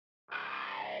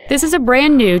This is a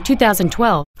brand new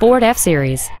 2012 Ford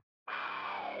F-Series.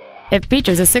 It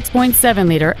features a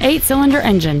 6.7-liter 8-cylinder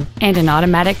engine and an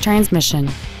automatic transmission.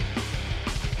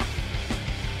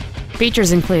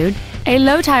 Features include a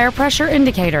low tire pressure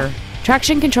indicator,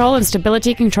 traction control and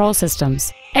stability control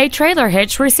systems, a trailer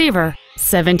hitch receiver,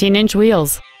 17-inch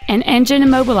wheels, an engine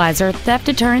immobilizer theft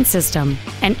deterrent system,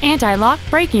 an anti-lock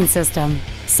braking system,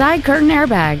 side curtain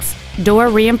airbags, door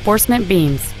reinforcement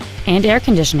beams, and air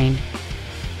conditioning.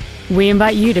 We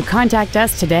invite you to contact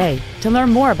us today to learn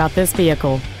more about this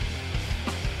vehicle.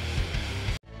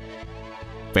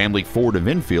 Family Ford of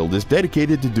Enfield is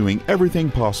dedicated to doing everything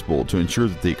possible to ensure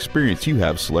that the experience you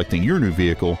have selecting your new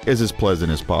vehicle is as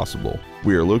pleasant as possible.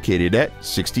 We are located at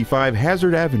 65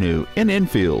 Hazaard Avenue in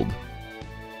Enfield.